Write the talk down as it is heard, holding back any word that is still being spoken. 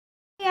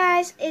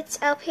guys, it's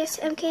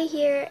LPSMK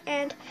here,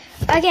 and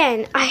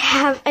again, I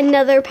have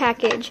another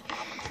package.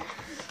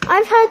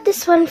 I've had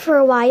this one for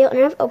a while, and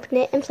I've opened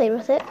it and played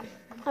with it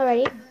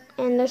already,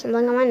 and there's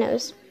something on my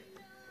nose.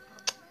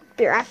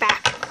 Be right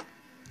back.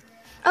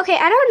 Okay,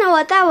 I don't know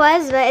what that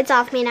was, but it's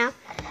off me now.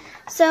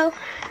 So,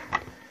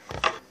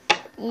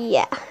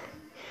 yeah.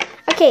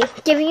 Okay,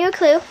 giving you a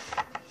clue,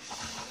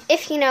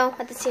 if you know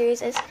what the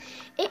series is.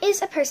 It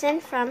is a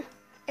person from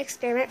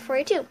Experiment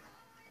 42.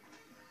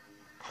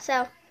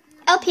 So,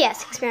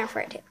 LPS, Experiment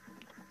 42.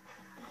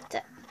 So,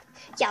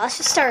 yeah, let's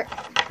just start.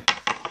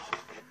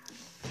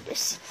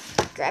 Just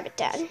grab it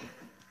down.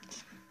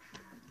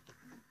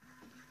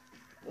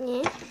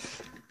 Yeah.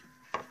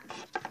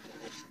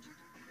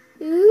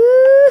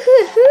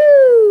 Ooh-hoo-hoo.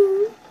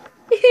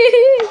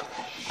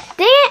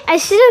 Dang it, I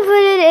should have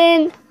put it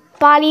in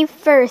body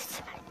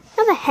first,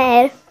 not the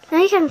head.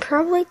 Now you can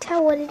probably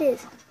tell what it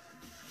is.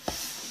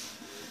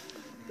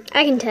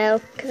 I can tell,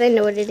 because I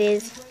know what it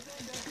is.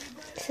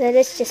 So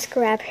let's just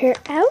grab her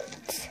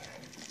out.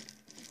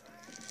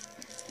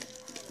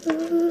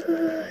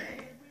 Ooh.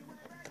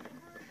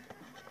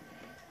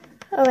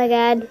 Oh my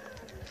god.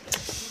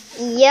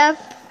 Yep.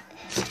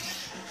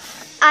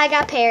 I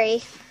got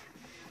Perry.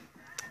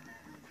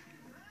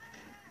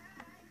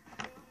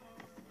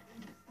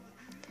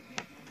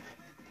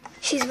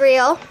 She's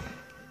real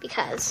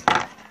because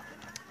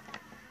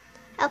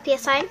LPS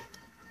sign,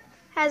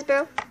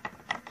 Hasbro,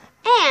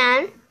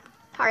 and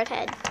hard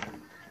head.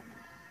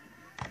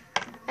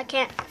 I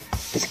can't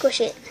squish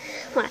it.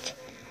 Watch.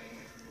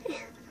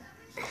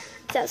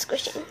 It's not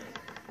squishing.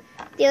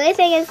 The only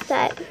thing is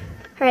that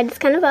her head is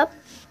kind of up,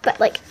 but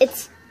like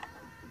it's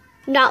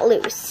not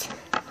loose.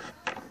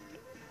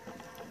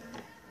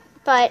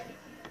 But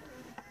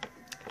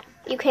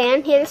you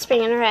can hear the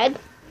spring in her head.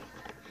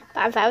 But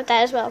I'm fine with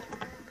that as well.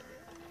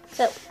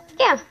 So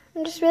yeah,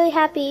 I'm just really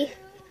happy.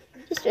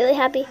 Just really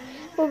happy.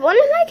 Well, one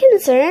of my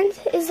concerns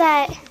is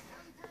that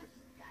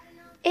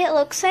it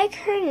looks like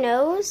her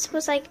nose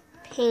was like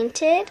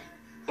painted,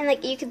 and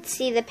like you can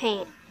see the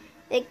paint.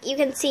 Like you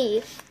can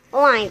see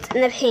lines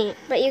in the paint,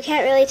 but you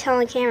can't really tell on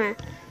the camera.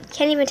 You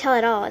can't even tell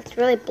at all. It's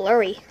really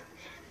blurry.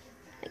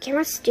 My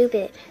camera's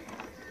stupid.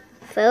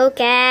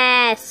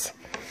 Focus.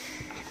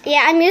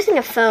 Yeah, I'm using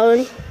a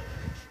phone.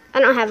 I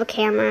don't have a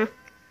camera.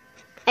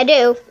 I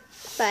do,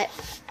 but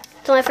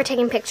it's only for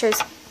taking pictures.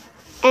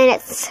 And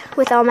it's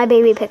with all my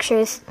baby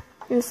pictures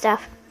and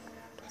stuff.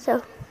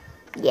 So,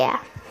 yeah.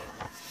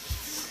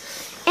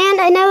 And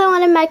another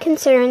one of my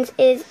concerns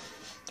is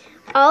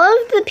all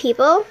of the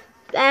people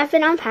that have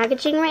been on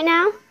packaging right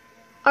now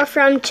are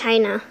from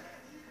China.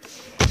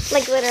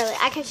 Like literally,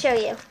 I can show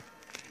you.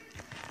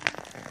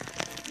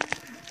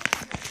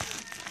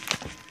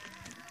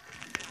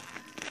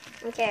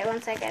 Okay,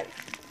 1 second.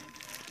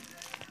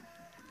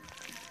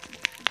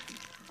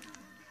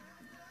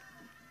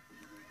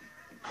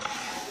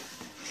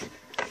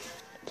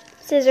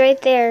 It says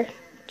right there,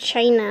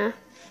 China.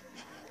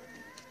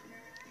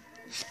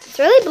 It's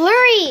really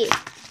blurry,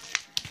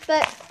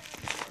 but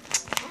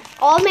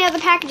all of my other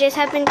packages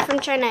have been from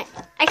China.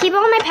 I keep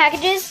all my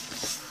packages.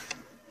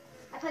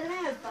 I put them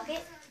in a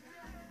bucket,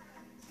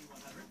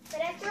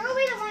 but I threw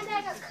away the ones that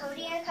I got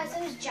Cody in because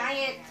it was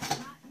giant.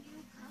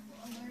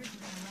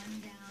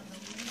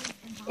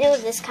 It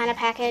was this kind of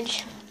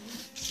package.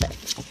 But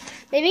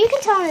maybe you can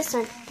tell on this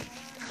one.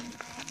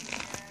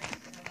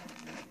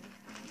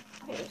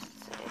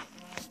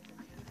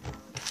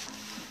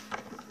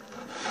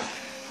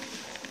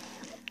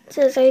 It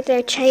says right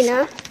there,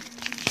 China.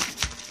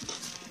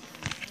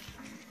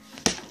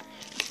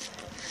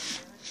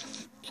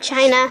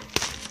 China.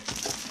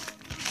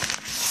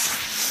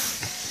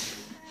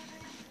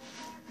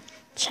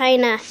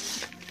 China.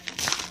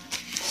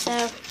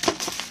 So,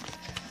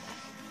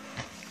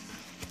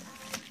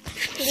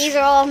 these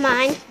are all of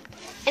mine.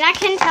 And I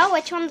can tell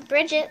which one's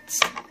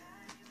Bridget's.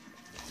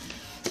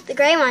 The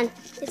gray one.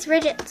 It's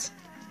Bridget's.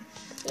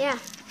 Yeah.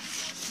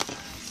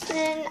 And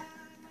then,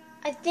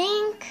 I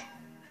think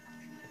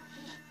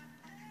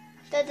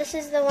that this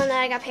is the one that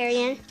I got Perry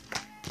in.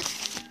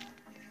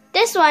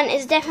 This one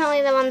is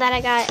definitely the one that I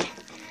got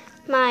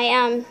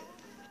my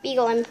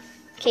Beagle and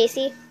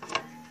Casey.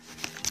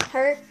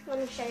 Her. Let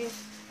me show you.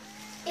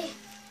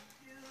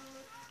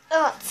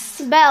 Oh, it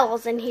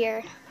smells in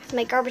here.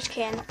 My garbage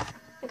can.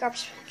 My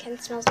garbage can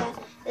smells bad.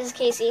 This is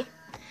Casey.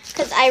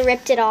 Because I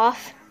ripped it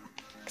off.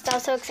 Because I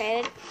was so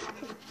excited.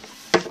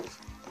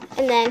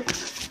 And then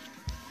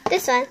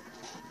this one,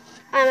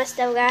 I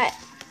still got.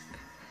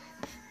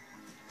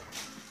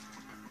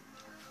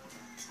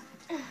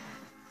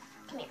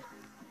 Come here.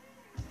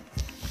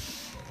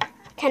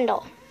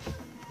 Kendall.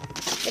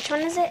 Which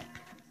one is it?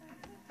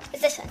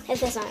 It's this one.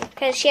 It's this one.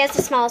 Because she has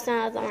the smallest one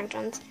of the orange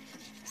ones.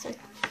 This one.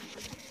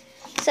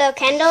 So,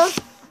 Kendall,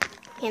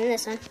 and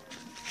this one.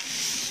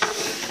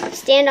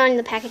 Stand on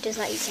the packages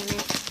that you came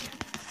in.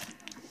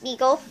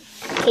 Beagle.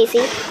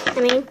 Casey,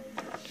 I mean.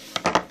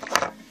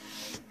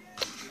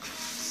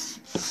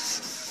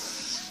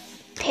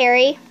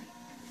 Perry.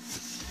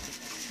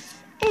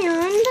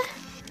 And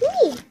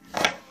me.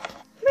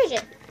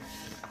 Bridget.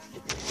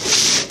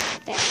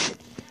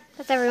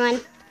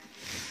 everyone.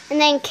 And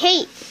then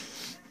Kate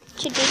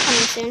should be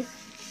coming soon.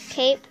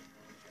 Kate,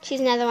 she's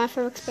another one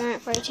from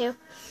Experiment 42.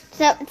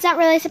 So it's not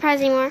really a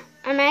surprise anymore.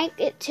 I might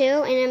get 2,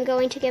 and I'm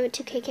going to give it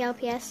to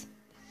KKLPS.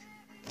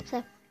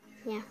 So,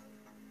 yeah.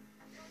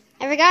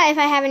 I forgot if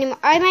I have any more.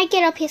 I might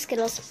get LP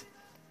Skittles.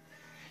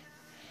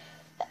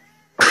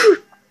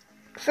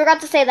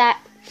 Forgot to say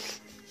that.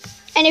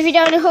 And if you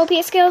don't know who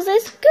LP Skittles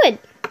is, good.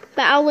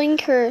 But I'll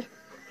link her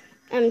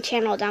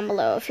channel down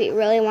below if you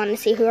really want to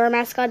see who our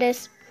mascot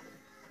is.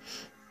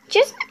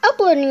 Just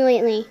uploading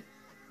lately.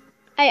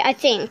 I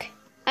think.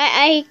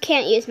 I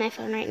can't use my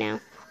phone right now.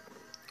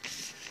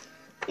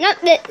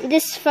 Not that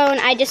this phone,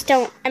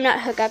 I'm not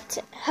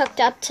hooked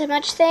up to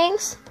much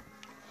things.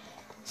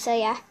 So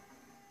yeah.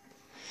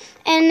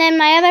 And then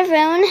my other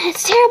phone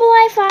has terrible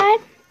Wi-Fi.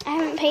 I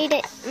haven't paid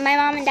it. My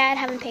mom and dad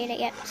haven't paid it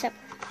yet. So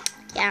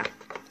yeah.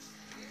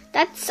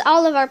 That's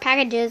all of our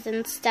packages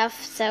and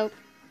stuff. So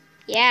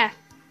yeah.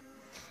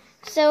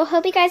 So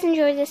hope you guys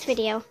enjoyed this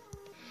video.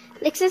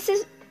 Like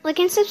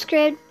and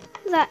subscribe.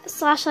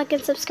 /like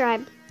and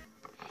subscribe.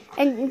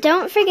 And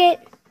don't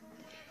forget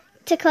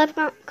to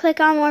click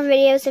on more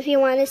videos if you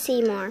want to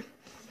see more.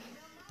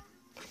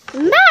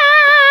 Bye!